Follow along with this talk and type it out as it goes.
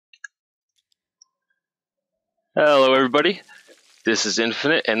Hello everybody, this is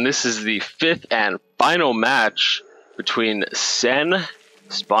Infinite, and this is the fifth and final match between Sen,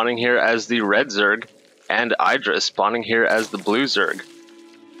 spawning here as the red Zerg, and IdrA, spawning here as the blue Zerg.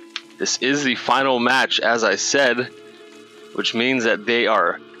 This is the final match, as I said, which means that they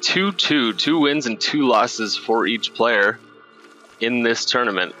are 2-2, 2 wins and 2 losses for each player in this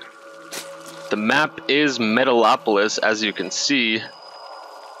tournament. The map is Metalopolis, as you can see.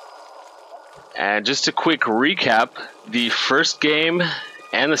 And just a quick recap, the first game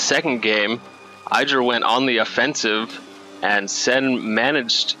and the second game, IdrA went on the offensive and Sen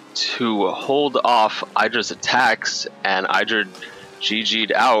managed to hold off IdrA's attacks and IdrA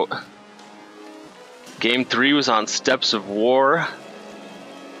GG'd out. Game 3 was on Steps of War,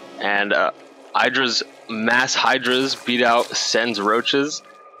 and IdrA's mass hydras beat out Sen's roaches,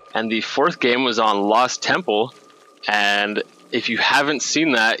 and the fourth game was on Lost Temple, and if you haven't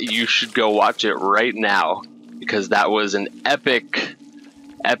seen that, you should go watch it right now, because that was an epic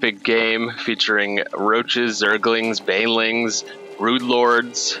game featuring roaches, zerglings, banelings, brood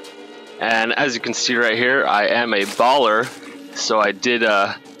lords, and as you can see right here, I am a baller, so I did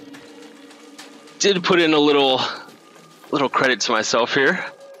put in a little credit to myself here.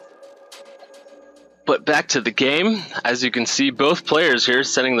 But back to the game, as you can see, both players here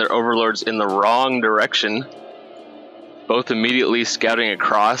sending their overlords in the wrong direction. Both immediately scouting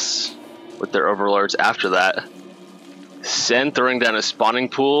across with their overlords after that. Sen throwing down a spawning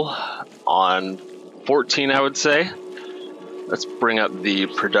pool on 14, I would say. Let's bring up the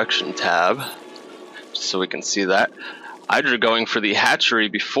production tab just so we can see that. IdrA going for the hatchery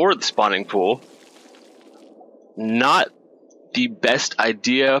before the spawning pool. Not the best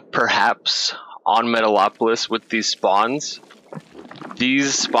idea, perhaps, on Metalopolis with these spawns.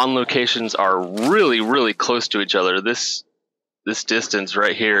 These spawn locations are really close to each other. This distance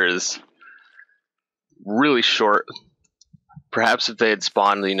right here is really short. Perhaps if they had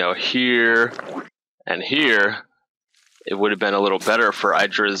spawned, here and here, it would have been a little better for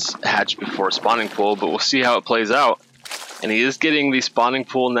IdrA's hatch before spawning pool, but we'll see how it plays out. And he is getting the spawning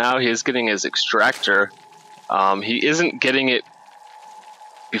pool now. He is getting his extractor. He isn't getting it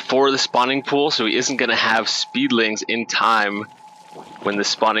before the spawning pool, so he isn't going to have speedlings in time when the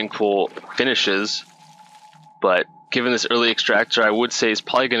spawning pool finishes, but given this early extractor, I would say he's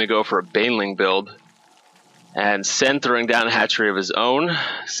probably going to go for a baneling build. And Sen throwing down a hatchery of his own,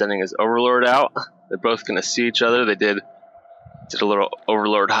 sending his overlord out. They're both going to see each other. They did a little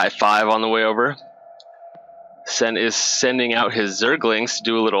overlord high five on the way over. Sen is sending out his zerglings to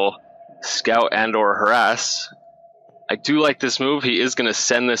do a little scout and or harass. I do like this move. He is going to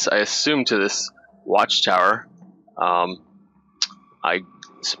send this, I assume, to this watchtower. I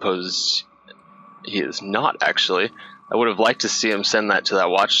suppose he is not, actually. I would have liked to see him send that to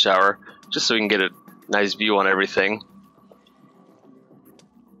that watchtower, just so we can get a nice view on everything.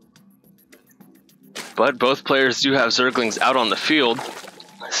 But both players do have zerglings out on the field.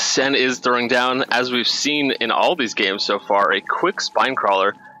 Sen is throwing down, as we've seen in all these games so far, a quick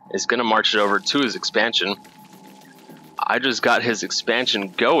spinecrawler is going to march it over to his expansion. I just got his expansion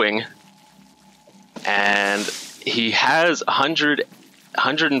going, and he has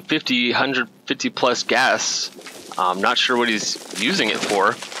 150 plus gas. I'm not sure what he's using it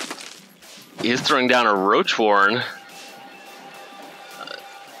for. He is throwing down a roach warren,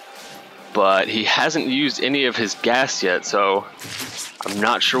 but he hasn't used any of his gas yet, so I'm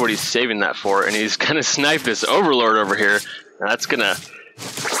not sure what he's saving that for. And he's gonna snipe his overlord over here, and that's gonna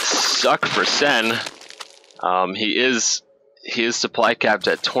suck for Sen. He is supply capped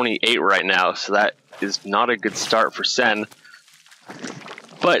at 28 right now, so that is not a good start for Sen.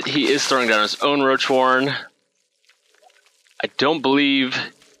 But he is throwing down his own roach warren. I don't believe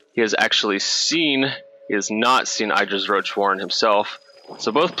he has actually seen, he has not seen IdrA's roach warren himself.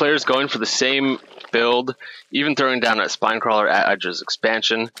 So both players going for the same build, even throwing down that spinecrawler at IdrA's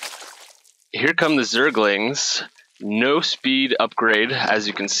expansion. Here come the zerglings. No speed upgrade, as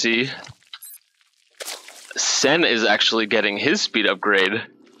you can see. Sen is actually getting his speed upgrade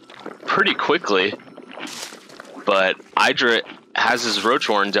pretty quickly, but IdrA has his roach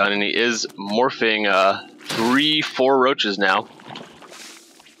warren done, and he is morphing 3-4 roaches now.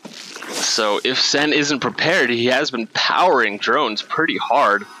 So if Sen isn't prepared, he has been powering drones pretty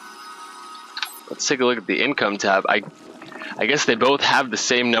hard. Let's take a look at the income tab. I guess they both have the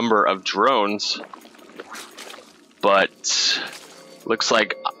same number of drones, but looks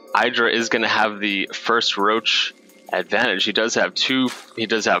like IdrA is going to have the first roach advantage. He does have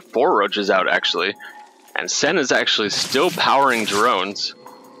 4 roaches out, actually. And Sen is actually still powering drones.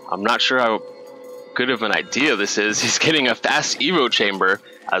 I'm not sure how good of an idea this is. He's getting a fast Evo chamber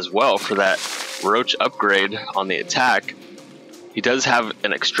as well for that roach upgrade on the attack. He does have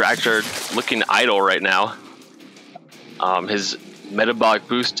an extractor looking idle right now. His metabolic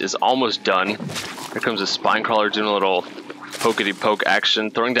boost is almost done. Here comes a spine crawler doing a little pokety poke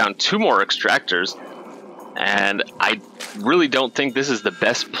action, throwing down 2 more extractors. And I really don't think this is the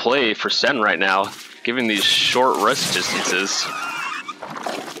best play for Sen right now, given these short rest distances.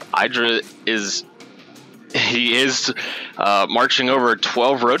 IdrA is marching over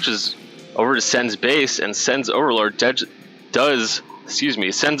 12 roaches over to Sen's base, and Sen's Overlord does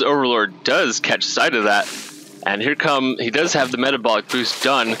catch sight of that. And he does have the metabolic boost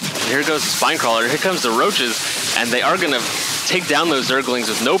done. And here goes the spine crawler. Here comes the roaches, and they are going to take down those Zerglings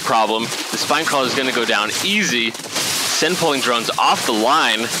with no problem. The spine crawler is going to go down easy. Sen pulling drones off the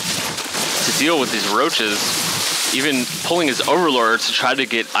line to deal with these roaches. Even pulling his Overlord to try to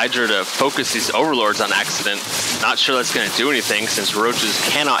get IdrA to focus these Overlords on accident. Not sure that's going to do anything since roaches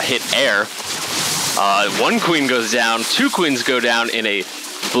cannot hit air. 1 queen goes down, 2 queens go down in a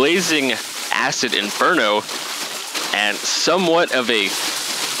blazing acid inferno, and somewhat of a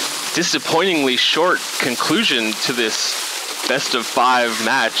disappointingly short conclusion to this best of 5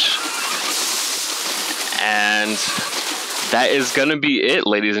 match. And that is going to be it,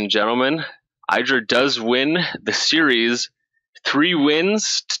 ladies and gentlemen. IdrA does win the series 3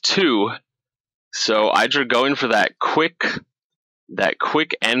 wins to 2. So IdrA going for that quick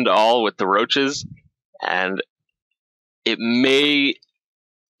end all with the roaches, and it may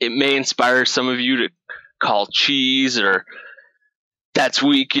inspire some of you to call cheese or that's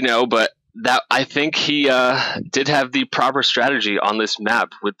weak, but that I think he did have the proper strategy on this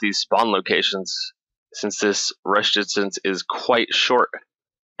map with these spawn locations, since this rush distance is quite short.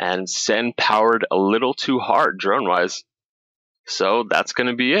 And Sen powered a little too hard drone-wise. So that's going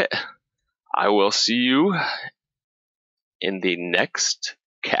to be it. I will see you in the next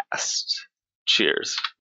cast. Cheers.